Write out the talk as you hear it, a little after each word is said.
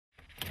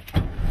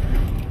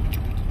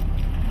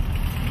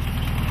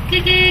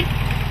Hey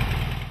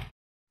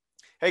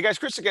guys,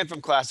 Chris again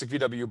from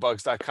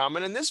ClassicVWBugs.com,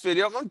 and in this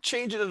video I'm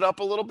changing it up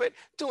a little bit,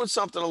 doing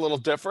something a little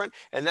different,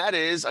 and that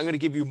is I'm going to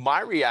give you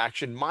my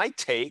reaction, my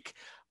take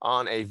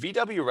on a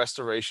VW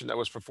restoration that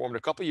was performed a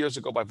couple years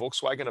ago by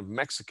Volkswagen of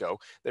Mexico.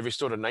 They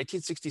restored a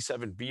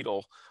 1967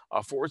 Beetle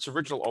for its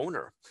original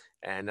owner,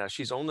 and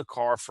she's owned the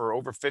car for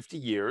over 50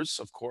 years,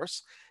 of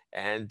course,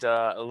 and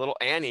little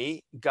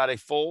Annie got a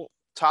full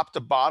top to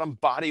bottom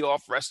body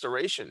off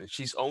restoration, and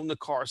she's owned the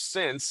car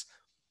since.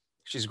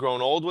 She's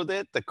grown old with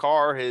it. The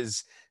car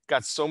has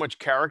got so much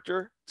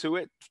character to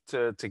it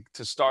to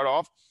start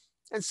off.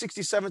 And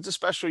 67 is a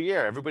special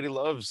year. Everybody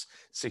loves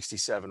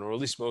 67, or at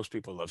least most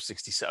people love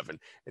 67.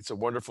 It's a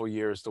wonderful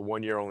year. It's the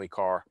 1 year only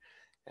car.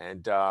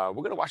 And we're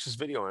going to watch this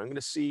video. And I'm going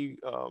to see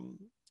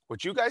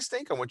what you guys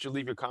think. I want you to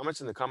leave your comments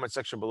in the comment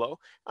section below.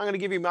 I'm going to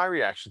give you my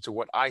reaction to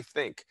what I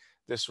think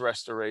this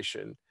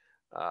restoration,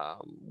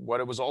 what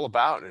it was all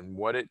about, and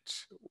what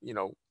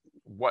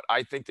what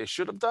I think they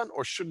should have done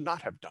or should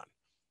not have done.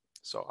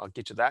 So I'll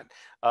get you that.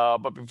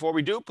 But before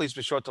we do, please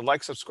be sure to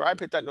like,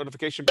 subscribe, hit that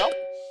notification bell,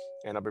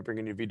 and I'll be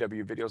bringing you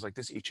VW videos like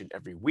this each and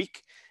every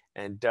week.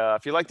 And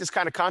if you like this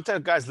kind of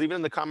content, guys, leave it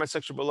in the comment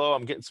section below.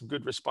 I'm getting some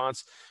good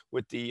response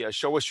with the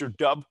Show Us Your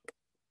Dub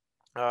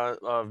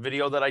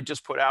video that I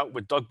just put out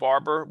with Doug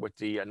Barber with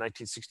the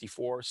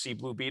 1964 Sea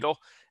Blue Beetle.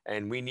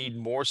 And we need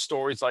more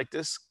stories like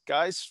this,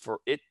 guys, for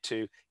it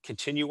to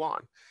continue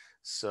on.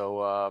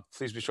 So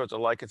please be sure to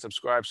like and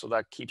subscribe so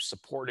that keeps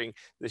supporting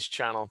this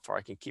channel so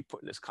I can keep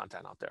putting this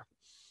content out there.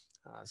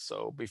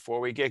 So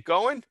before we get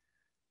going,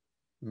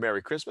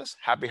 Merry Christmas.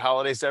 Happy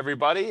holidays,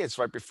 everybody. It's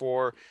right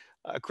before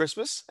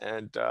Christmas,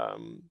 and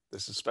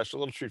this is a special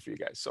little treat for you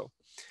guys. So,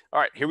 all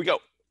right, here we go.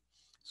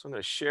 So I'm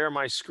going to share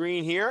my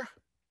screen here.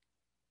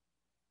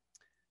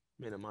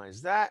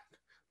 Minimize that.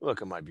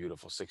 Look at my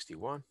beautiful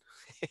 61.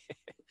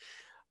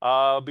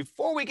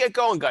 Before we get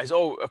going, guys,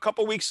 a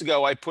couple weeks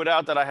ago, I put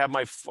out that I have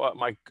my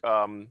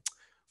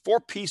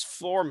four-piece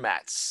floor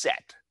mat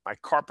set, my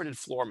carpeted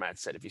floor mat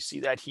set. If you see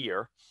that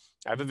here,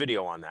 I have a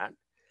video on that.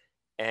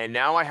 And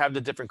now I have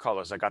the different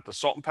colors. I got the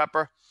salt and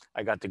pepper,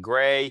 I got the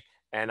gray,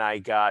 and I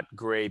got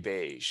gray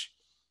beige.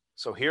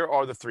 So here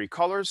are the three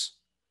colors.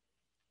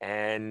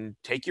 And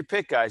take your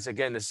pick, guys.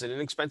 Again, this is an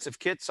inexpensive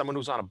kit, someone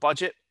who's on a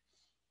budget.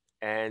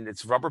 And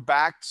it's rubber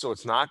backed, so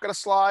it's not going to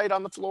slide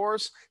on the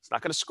floors. It's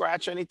not going to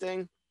scratch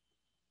anything.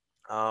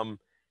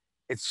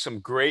 It's some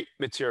great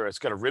material. It's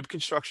got a rib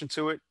construction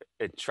to it.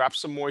 It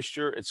traps some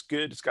moisture. It's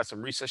good. It's got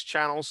some recessed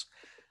channels.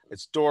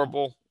 It's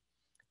durable,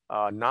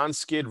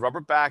 non-skid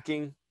rubber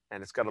backing,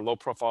 and it's got a low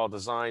profile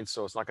design,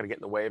 so it's not going to get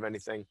in the way of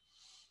anything.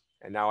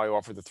 And now I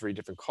offer the three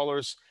different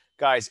colors.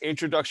 Guys,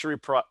 introductory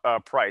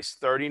price,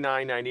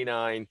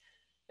 $39.99,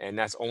 and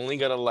that's only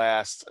going to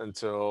last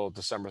until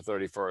December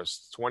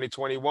 31st.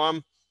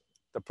 2021,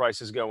 the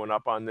price is going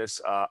up on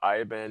this. I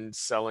have been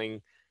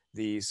selling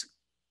these,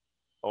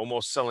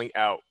 almost selling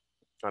out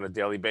on a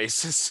daily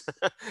basis.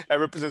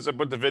 Ever since I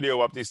put the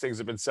video up, these things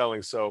have been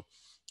selling. So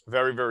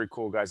very, very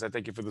cool, guys. I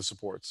thank you for the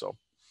support. So,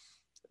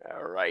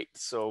 all right.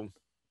 So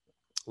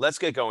let's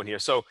get going here.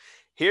 So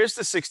here's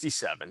the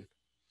 67.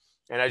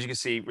 And as you can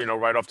see,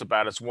 right off the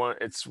bat, it's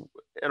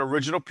an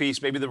original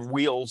piece. Maybe the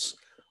wheels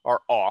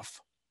are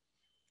off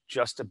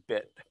just a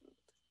bit.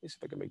 Let me see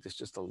if I can make this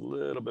just a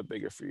little bit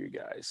bigger for you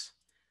guys.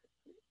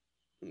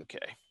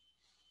 Okay.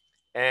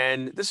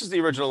 And this is the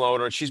original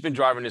owner. She's been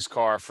driving this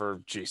car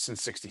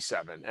since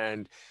 67.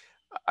 And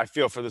I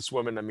feel for this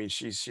woman. I mean,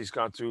 she's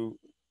gone through,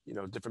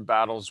 different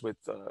battles with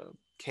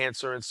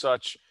cancer and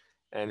such.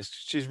 And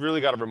she's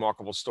really got a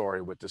remarkable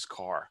story with this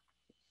car.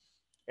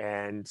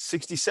 And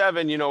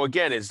 67,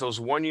 again, is those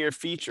 1 year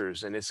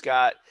features. And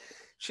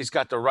she's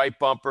got the right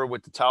bumper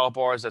with the towel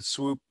bars that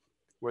swoop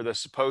where they're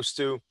supposed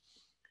to.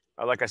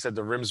 Like I said,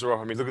 the rims are off.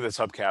 I mean, look at this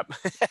hubcap.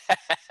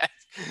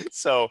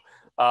 So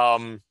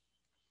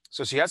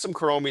she had some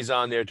chromies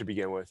on there to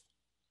begin with.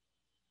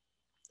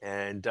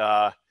 And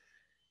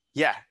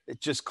yeah,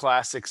 it's just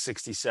classic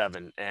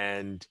 67.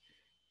 And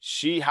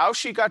how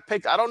she got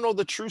picked, I don't know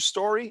the true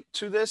story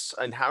to this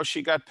and how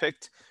she got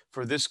picked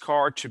for this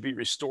car to be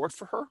restored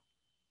for her.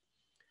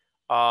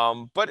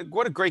 But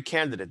what a great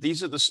candidate.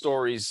 These are the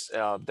stories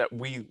that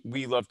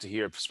we love to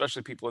hear,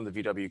 especially people in the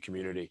VW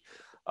community,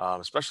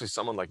 especially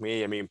someone like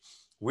me. I mean,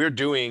 we're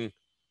doing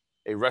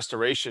a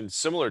restoration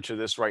similar to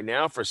this right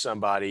now for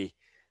somebody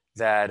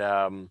that,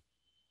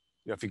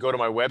 if you go to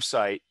my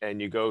website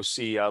and you go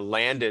see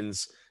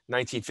Landon's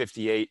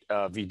 1958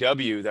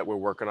 VW that we're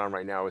working on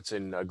right now, it's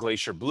in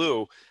Glacier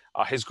Blue.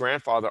 His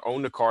grandfather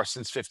owned the car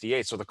since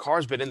 58. So the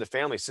car's been in the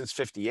family since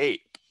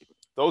 58.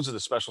 Those are the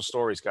special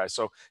stories, guys.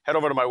 So head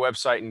over to my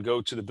website and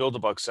go to the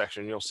Build-A-Bug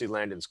section. You'll see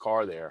Landon's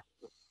car there.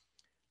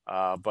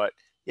 But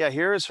yeah,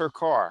 here is her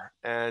car.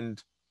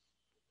 And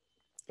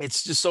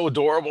it's just so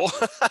adorable.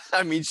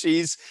 I mean,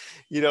 she's,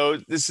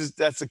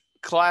 that's a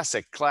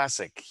classic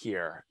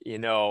here.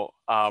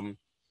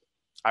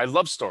 I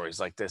love stories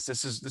like this.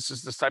 This is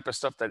the type of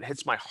stuff that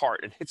hits my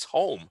heart and hits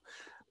home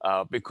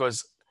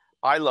because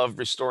I love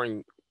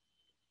restoring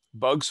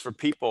bugs for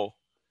people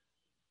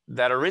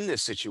that are in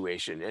this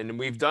situation. And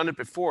we've done it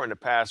before in the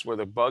past where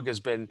the bug has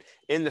been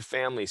in the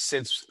family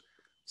since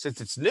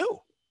it's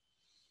new.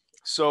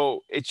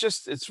 So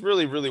it's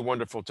really, really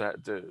wonderful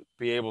to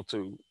be able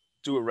to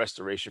do a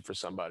restoration for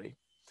somebody.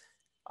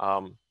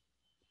 Um,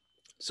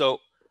 so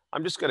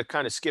I'm just going to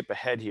kind of skip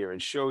ahead here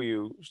and show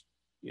you,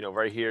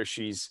 right here,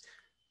 she's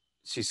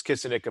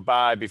kissing it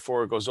goodbye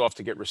before it goes off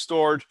to get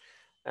restored.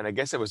 And I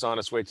guess it was on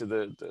its way to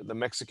the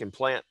Mexican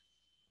plant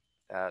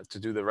to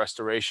do the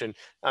restoration.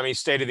 I mean,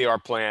 state of the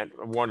art plant,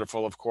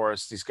 wonderful, of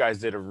course. These guys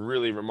did a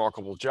really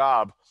remarkable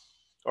job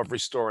of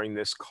restoring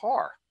this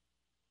car.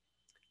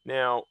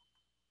 Now,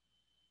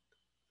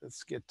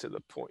 let's get to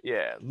the point.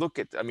 Yeah, look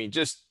at, I mean,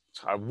 just,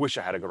 I wish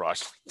I had a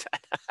garage like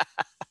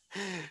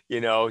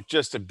that.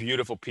 Just a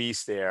beautiful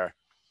piece there.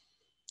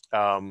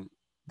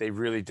 They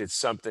really did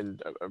something,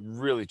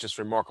 really just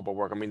remarkable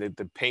work. I mean,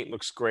 the paint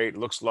looks great,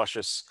 looks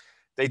luscious.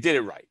 They did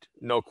it right,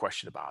 no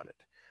question about it.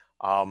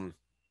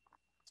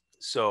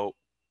 So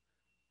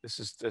this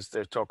is this,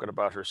 they're talking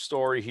about her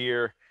story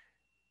here.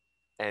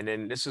 And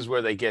then this is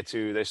where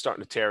they're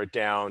starting to tear it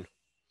down.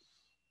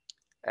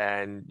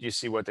 And you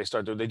see what they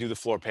start doing. They do the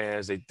floor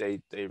pans, they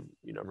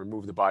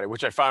remove the body,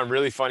 which I found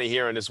really funny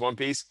here in this one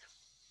piece.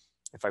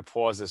 If I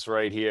pause this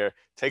right here,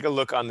 take a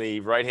look on the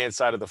right-hand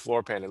side of the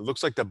floor pan. It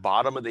looks like the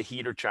bottom of the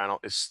heater channel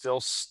is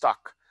still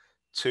stuck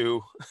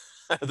to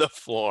the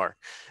floor.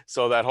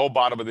 So that whole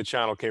bottom of the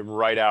channel came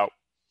right out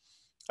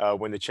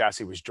when the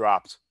chassis was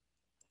dropped.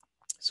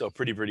 So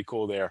pretty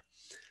cool there.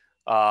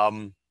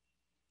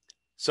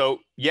 So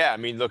yeah, I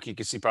mean, look, you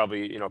can see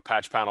probably,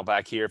 patch panel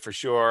back here for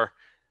sure.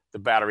 The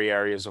battery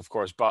area is, of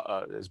course,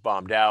 is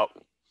bombed out.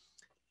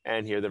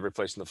 And here they're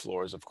replacing the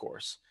floors, of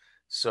course.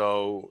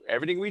 So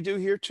everything we do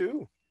here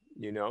too,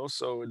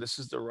 so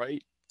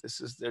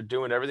they're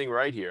doing everything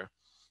right here.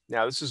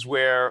 Now, this is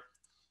where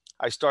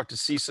I start to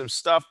see some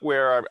stuff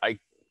where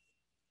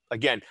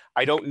again,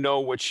 I don't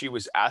know what she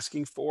was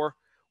asking for,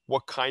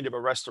 what kind of a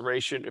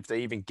restoration, if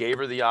they even gave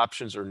her the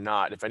options or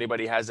not. If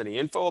anybody has any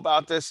info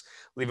about this,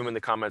 leave them in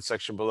the comment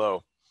section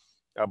below.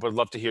 But I'd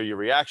love to hear your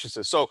reactions to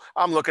this. So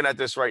I'm looking at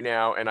this right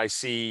now and I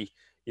see,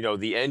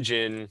 the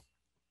engine.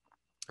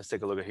 Let's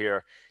take a look at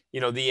here.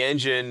 The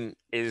engine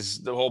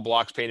is, the whole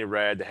block's painted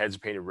red. The heads are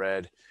painted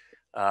red.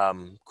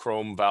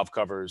 Chrome valve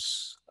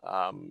covers.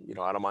 I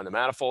don't mind the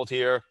manifold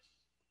here.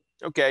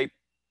 Okay.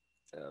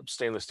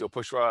 Stainless steel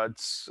push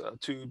rods,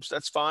 tubes.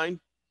 That's fine.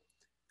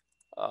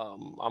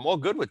 I'm all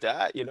good with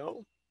that,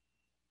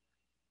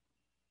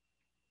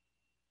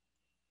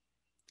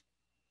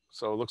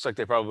 So it looks like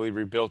they probably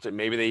rebuilt it.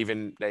 Maybe they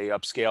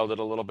upscaled it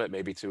a little bit,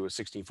 maybe to a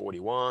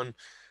 1641,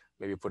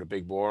 maybe put a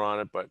big bore on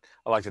it. But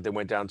I like that they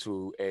went down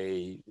to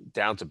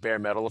bare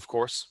metal, of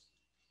course.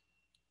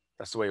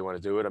 That's the way you want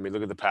to do it. I mean,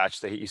 look at the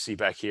patch that you see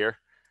back here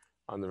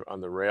on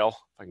the rail.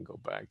 If I can go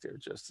back there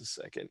just a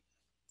second.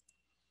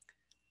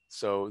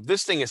 So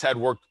this thing has had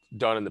work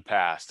done in the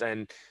past.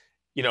 And,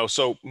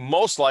 so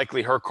most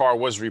likely her car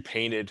was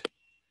repainted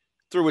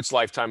through its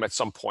lifetime at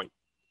some point.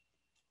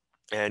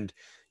 And,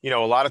 a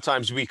lot of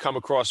times we come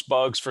across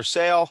bugs for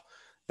sale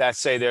that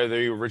say they're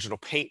the original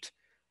paint.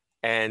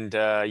 And,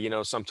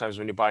 sometimes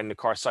when you're buying the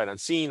car sight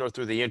unseen or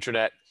through the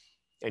internet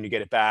and you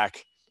get it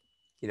back,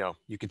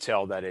 you can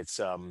tell that it's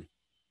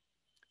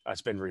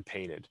been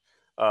repainted.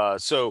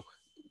 So,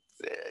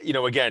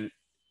 again,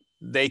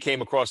 they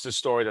came across this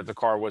story that the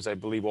car was, I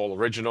believe, all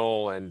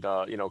original and,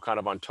 kind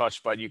of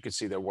untouched, but you could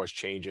see there was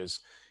changes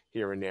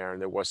here and there,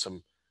 and there was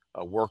some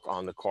work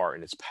on the car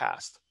in its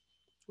past,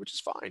 which is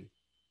fine.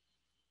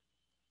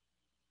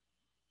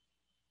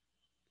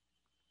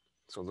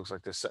 So it looks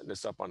like they're setting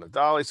this up on the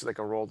dolly so they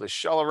can roll this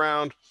shell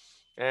around,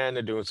 and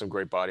they're doing some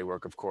great body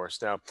work, of course.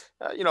 Now,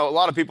 a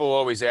lot of people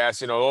always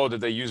ask, oh,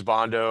 did they use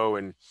Bondo?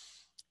 And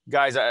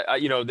guys,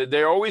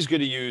 they're always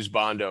going to use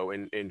Bondo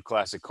in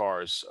classic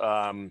cars.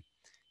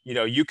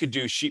 You could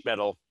do sheet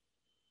metal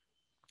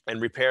and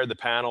repair the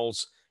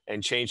panels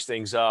and change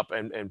things up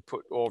and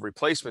put all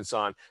replacements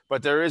on.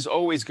 But there is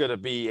always going to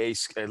be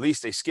at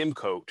least a skim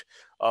coat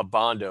of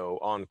Bondo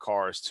on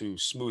cars to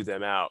smooth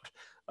them out.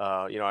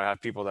 I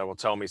have people that will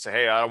tell me, say,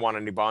 hey, I don't want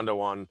any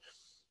Bondo on,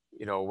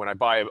 when I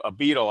buy a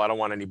Beetle, I don't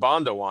want any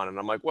Bondo on. And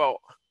I'm like,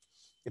 well,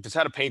 if it's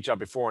had a paint job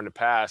before in the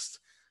past,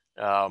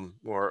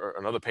 or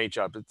another paint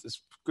job,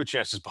 it's good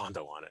chance there's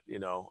Bondo on it.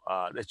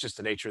 It's just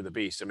the nature of the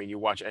beast. I mean, you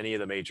watch any of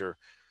the major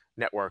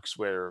networks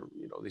where,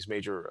 these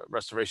major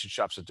restoration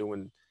shops are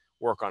doing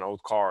work on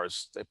old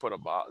cars, they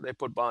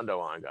put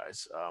Bondo on,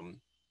 guys.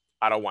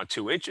 I don't want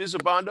 2 inches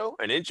of Bondo,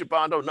 an inch of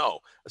Bondo. No,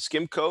 a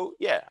skim coat.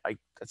 Yeah,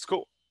 that's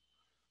cool.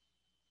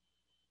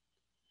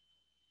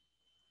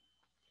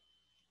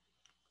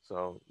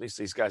 So at least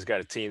these guys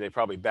got a team. They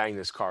probably banged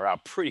this car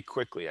out pretty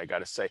quickly, I got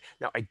to say.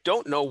 Now, I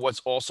don't know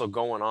what's also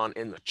going on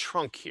in the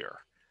trunk here.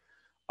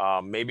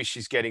 Maybe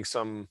she's getting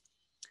some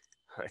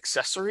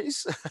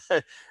accessories,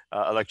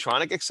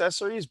 electronic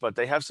accessories, but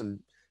they have some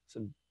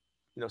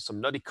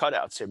nutty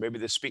cutouts here. Maybe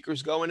the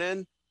speaker's going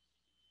in.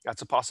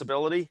 That's a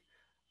possibility.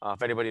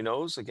 If anybody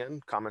knows,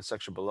 again, comment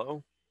section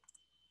below.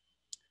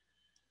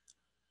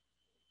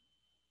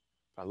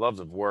 I love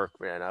the work,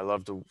 man. I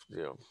love the,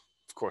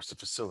 of course, the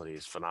facility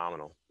is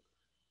phenomenal.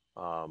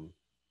 Um,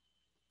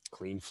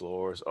 Clean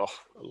floors. Oh,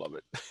 I love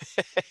it.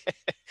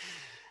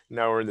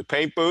 Now we're in the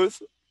paint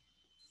booth.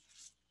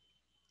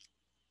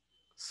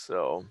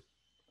 So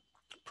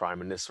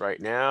priming this right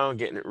now,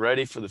 getting it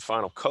ready for the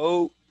final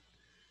coat.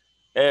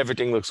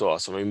 Everything looks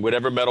awesome. I mean,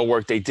 whatever metal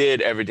work they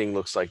did, everything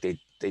looks like they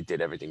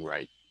did everything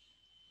right.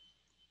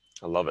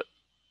 I love it.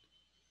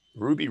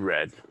 Ruby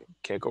red.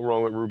 Can't go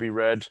wrong with ruby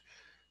red.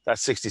 That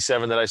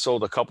 67 that I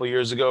sold a couple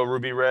years ago,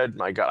 ruby red,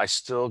 my God, I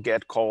still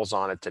get calls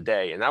on it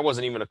today. And that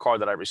wasn't even a car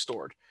that I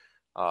restored.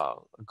 A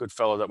good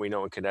fellow that we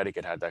know in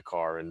Connecticut had that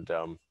car, and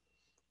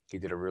he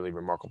did a really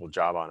remarkable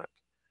job on it.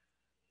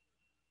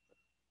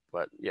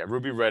 But yeah,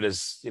 ruby red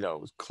is,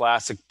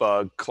 classic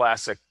bug,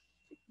 classic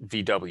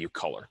VW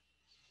color.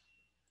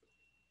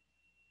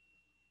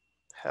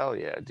 Hell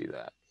yeah, do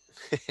that.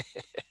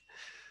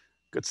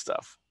 Good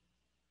stuff.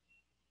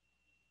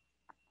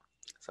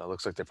 So it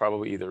looks like they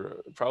probably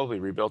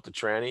rebuilt the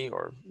tranny,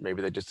 or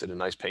maybe they just did a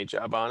nice paint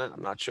job on it.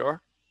 I'm not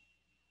sure.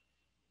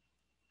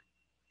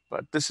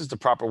 But this is the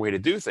proper way to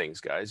do things,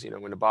 guys.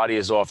 When the body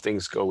is off,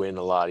 things go in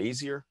a lot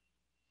easier.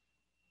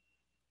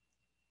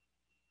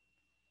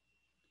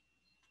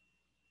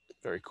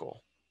 Very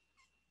cool.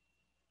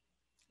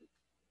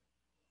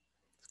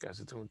 These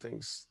guys are doing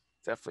things,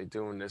 definitely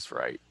doing this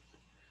right.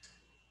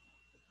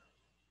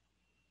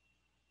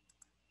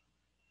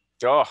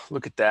 Oh,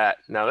 look at that.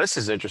 Now this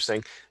is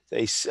interesting.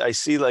 I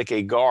see like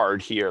a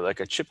guard here, like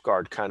a chip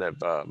guard kind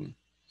of,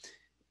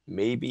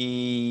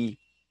 maybe,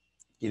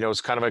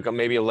 it's kind of like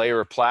maybe a layer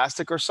of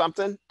plastic or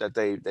something that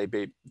they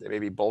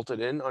maybe bolted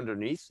in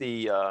underneath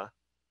the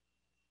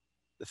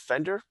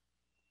fender,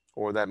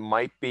 or that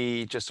might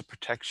be just a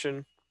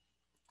protection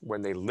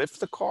when they lift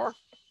the car.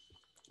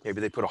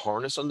 Maybe they put a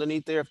harness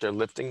underneath there if they're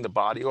lifting the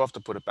body off to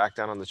put it back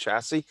down on the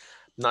chassis. I'm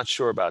not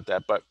sure about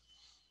that, but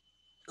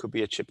could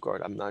be a chip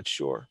guard. I'm not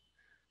sure,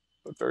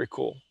 but very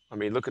cool. I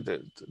mean, look at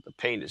the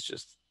paint is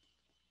just,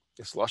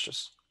 it's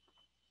luscious.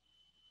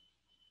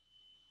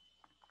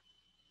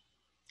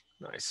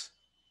 Nice.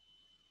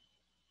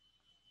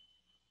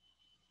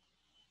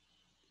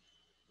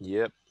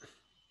 Yep.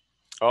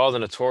 Oh, the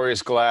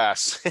notorious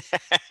glass.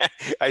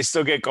 I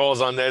still get calls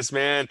on this,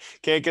 man.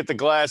 Can't get the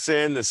glass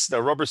in,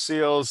 the rubber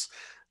seals.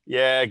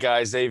 Yeah,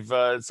 guys, they've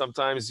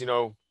sometimes, you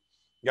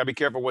gotta be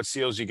careful what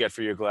seals you get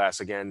for your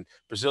glass. Again,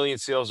 Brazilian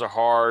seals are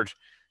hard,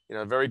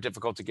 very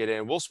difficult to get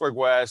in. Wolfsburg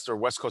West or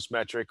West Coast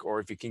Metric, or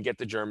if you can get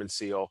the German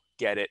seal,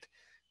 get it,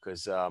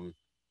 because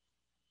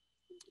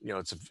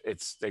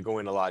it's they go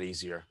in a lot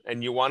easier.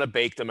 And you want to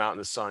bake them out in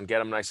the sun, get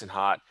them nice and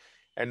hot.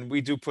 And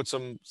we do put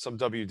some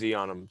WD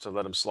on them to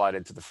let them slide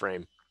into the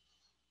frame.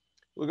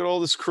 Look at all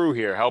this crew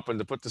here helping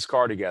to put this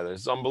car together.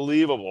 It's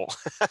unbelievable.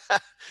 I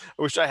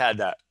wish I had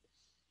that.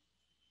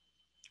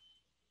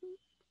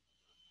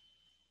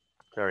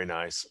 Very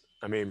nice.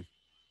 I mean,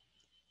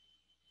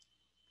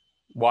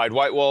 wide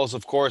white walls,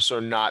 of course,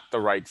 are not the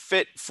right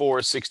fit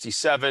for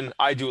 67.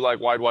 I do like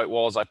wide white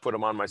walls. I put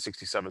them on my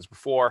 67s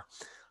before,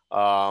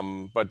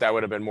 but that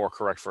would have been more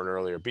correct for an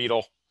earlier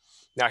Beetle.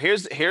 Now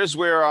here's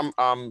where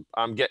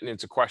I'm getting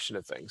into question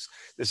of things.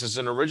 This is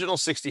an original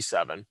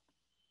 67,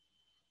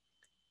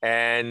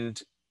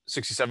 and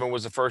 67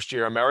 was the first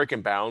year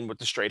American bound with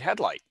the straight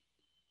headlight.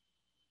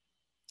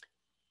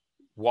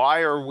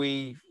 Why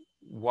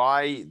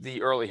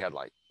the early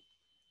headlight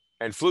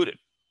and fluted?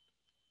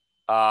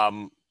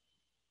 I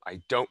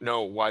don't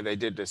know why they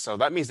did this. So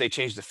that means they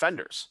changed the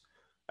fenders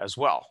as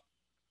well.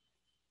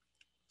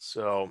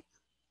 So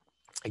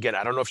again,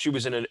 I don't know if she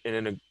was in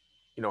a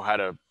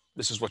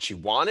this is what she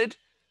wanted,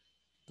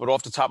 but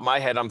off the top of my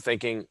head, I'm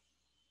thinking,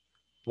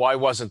 why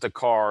wasn't the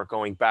car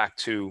going back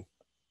to,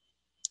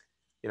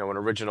 an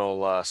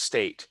original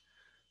state?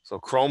 So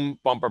chrome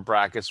bumper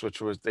brackets,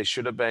 they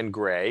should have been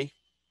gray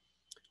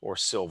or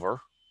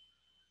silver.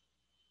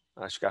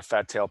 She got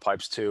fat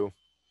tailpipes too.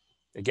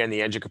 Again,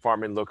 the engine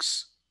compartment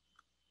looks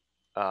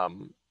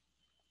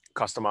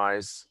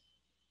customized.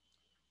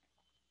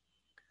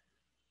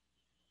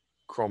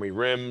 Chromy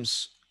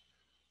rims.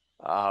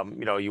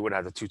 You would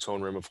have the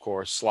two-tone rim, of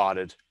course,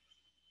 slotted.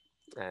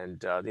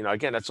 And,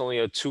 again, that's only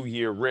a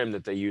 2-year rim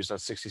that they used on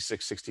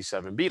 66,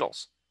 67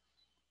 Beetles.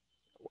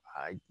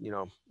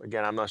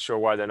 Again, I'm not sure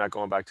why they're not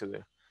going back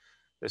to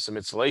there's some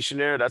insulation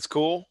there. That's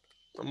cool.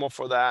 I'm all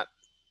for that.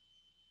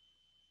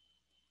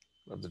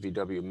 Love the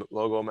VW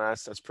logo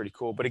mask. That's pretty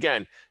cool. But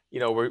again,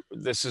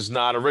 this is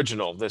not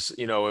original. This,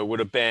 it would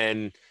have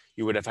been,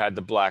 you would have had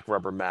the black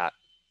rubber mat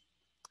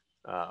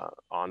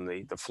on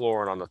the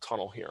floor and on the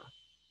tunnel here.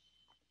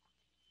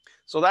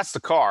 So that's the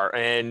car.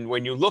 And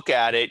when you look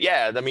at it,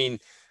 yeah, I mean,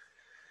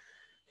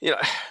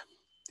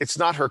 it's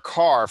not her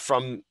car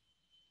from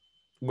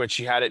when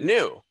she had it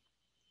new.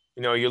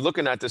 You're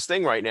looking at this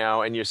thing right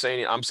now and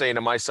I'm saying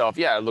to myself,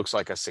 yeah, it looks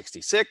like a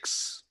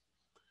 66,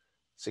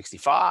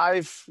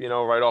 65,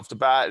 right off the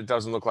bat. It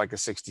doesn't look like a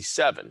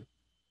 67.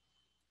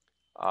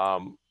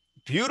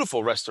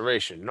 Beautiful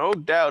restoration, no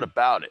doubt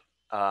about it.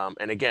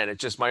 And again,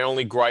 it's just my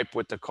only gripe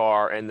with the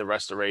car and the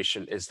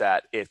restoration is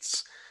that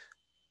it's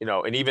you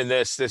know, and even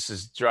this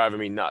is driving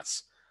me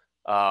nuts.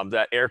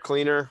 That air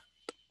cleaner,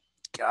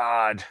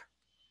 God,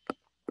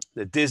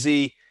 the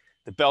dizzy,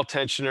 the belt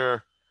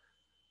tensioner,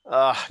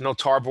 no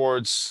tar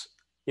boards.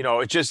 You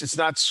know, it's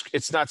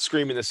not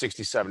screaming the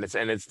 67.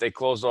 They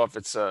closed off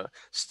its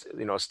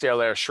you know,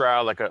 stale air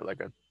shroud like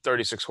a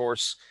 36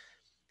 horse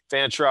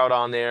fan shroud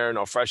on there,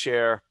 no fresh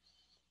air.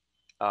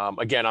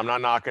 Again, I'm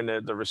not knocking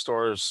the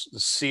restorers. The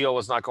seal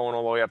is not going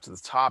all the way up to the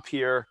top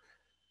here.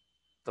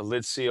 The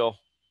lid seal.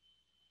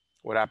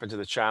 What happened to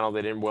the channel?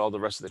 They didn't weld the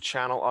rest of the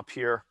channel up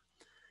here.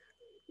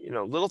 You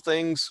know, little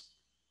things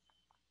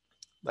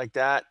like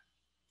that.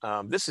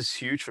 This is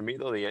huge for me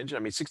though, the engine. I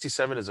mean,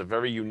 67 is a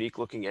very unique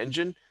looking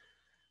engine.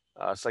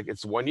 It's like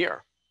it's 1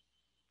 year.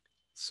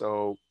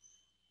 So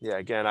yeah,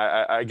 again,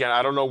 I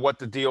don't know what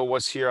the deal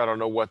was here. I don't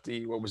know what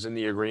was in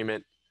the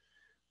agreement,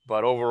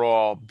 but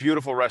overall,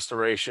 beautiful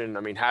restoration. I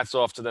mean, hats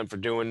off to them for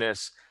doing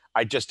this.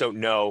 I just don't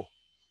know.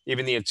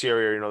 Even the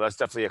interior, you know, that's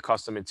definitely a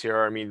custom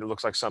interior. I mean, it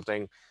looks like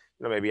something, you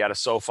know, maybe out of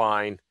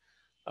Sofine.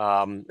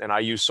 And I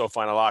use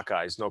Sofine a lot,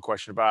 guys. No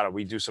question about it.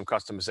 We do some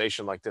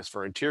customization like this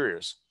for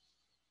interiors.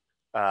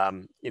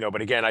 You know,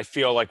 but again, I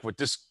feel like with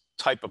this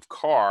type of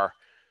car,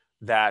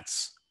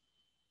 that's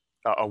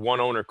a one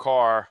owner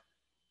car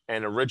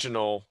and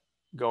original,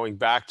 going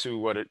back to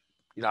what it,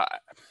 you know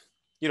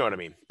what I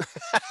mean?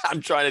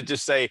 I'm trying to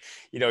just say,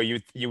 you know,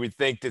 you would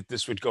think that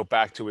this would go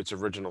back to its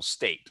original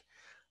state,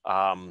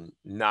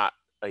 not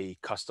a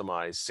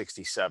customized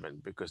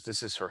 67, because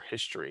this is her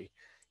history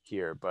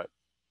here. But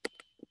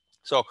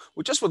so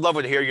we just would love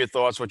to hear your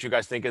thoughts, what you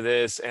guys think of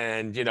this.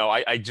 And, you know,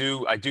 I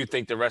do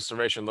think the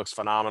restoration looks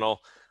phenomenal.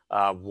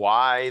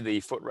 Why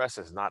the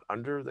footrest is not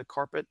under the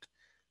carpet.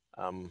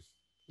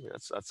 Yeah,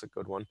 that's a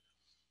good one.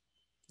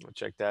 I'll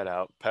check that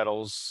out.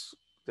 Pedals,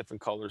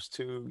 different colors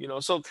too, you know,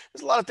 so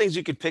there's a lot of things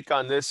you could pick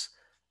on this.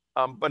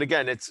 But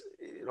again,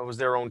 you know, it was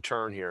their own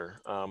turn here.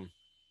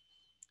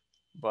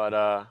 But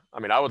I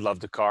mean, I would love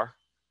the car.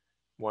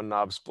 One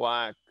knob's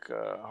black,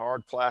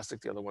 hard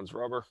plastic, the other one's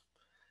rubber.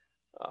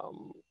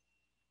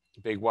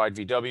 Big wide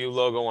VW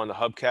logo on the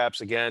hubcaps.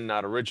 Again,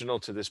 not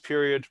original to this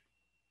period.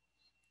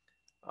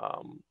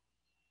 So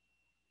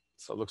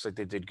it looks like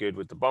they did good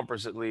with the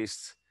bumpers, at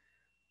least.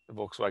 The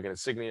Volkswagen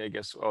insignia, I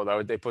guess.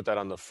 Oh, they put that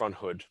on the front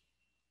hood.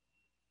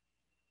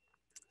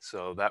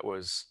 So that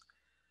was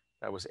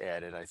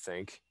added, I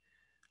think.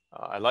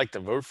 I like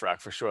the roof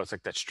rack for sure. It's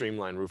like that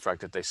streamlined roof rack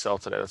that they sell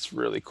today. That's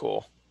really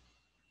cool.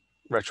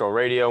 Retro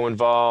radio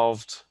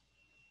involved.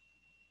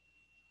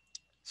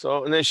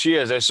 So, and then she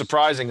is. They're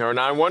surprising her. And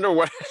I wonder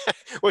what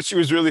what she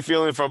was really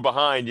feeling from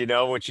behind, you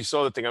know, when she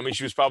saw the thing. I mean,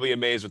 she was probably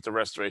amazed with the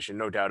restoration,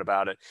 no doubt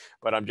about it.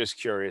 But I'm just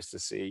curious to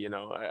see, you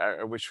know,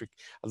 I wish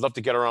I'd love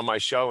to get her on my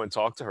show and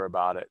talk to her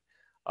about it.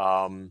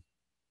 But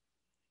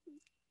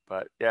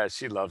yeah,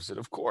 she loves it,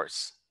 of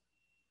course.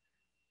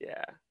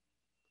 Yeah.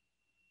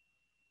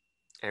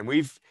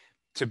 And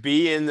to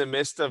be in the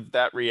midst of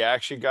that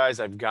reaction, guys,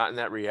 I've gotten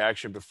that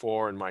reaction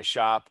before in my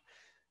shop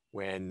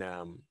when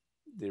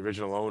the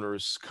original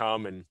owners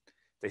come and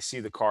they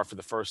see the car for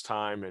the first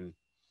time and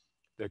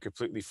they're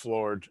completely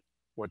floored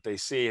what they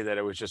see, that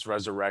it was just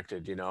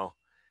resurrected, you know,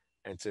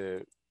 and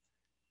to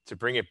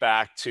bring it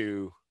back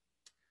to,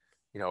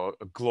 you know,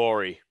 a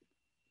glory.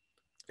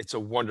 It's a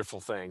wonderful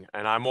thing.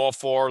 And I'm all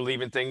for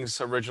leaving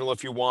things original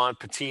if you want,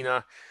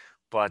 patina.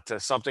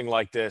 But something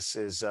like this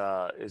is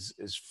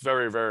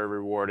very, very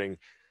rewarding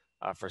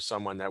for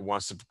someone that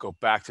wants to go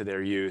back to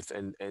their youth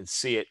and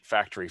see it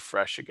factory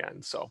fresh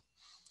again. So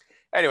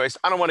anyways,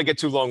 I don't want to get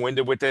too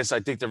long-winded with this.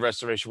 I think the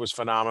restoration was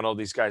phenomenal.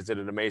 These guys did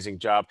an amazing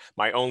job.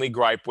 My only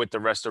gripe with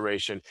the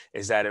restoration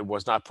is that it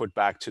was not put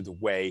back to the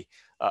way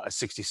a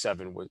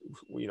 67 would,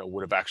 you know,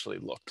 would have actually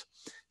looked.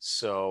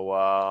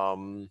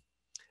 So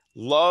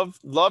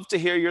love to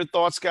hear your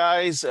thoughts,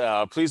 guys.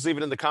 Please leave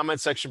it in the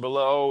comment section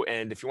below,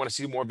 and if you want to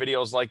see more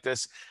videos like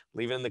this,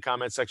 leave it in the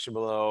comment section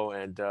below.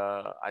 And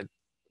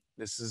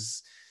this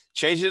is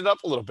changing it up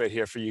a little bit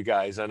here for you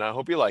guys, and I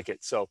hope you like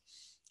it. So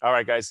all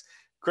right, guys,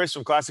 Chris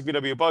from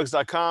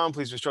classicvwbugs.com.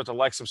 Please be sure to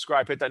like,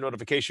 subscribe, hit that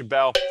notification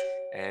bell,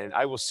 and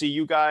I will see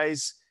you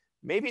guys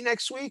maybe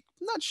next week.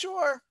 I'm not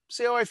sure.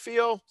 See how I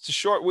feel. It's a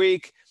short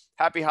week.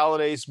 Happy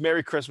holidays.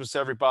 Merry Christmas,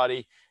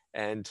 everybody,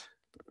 and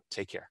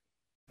take care.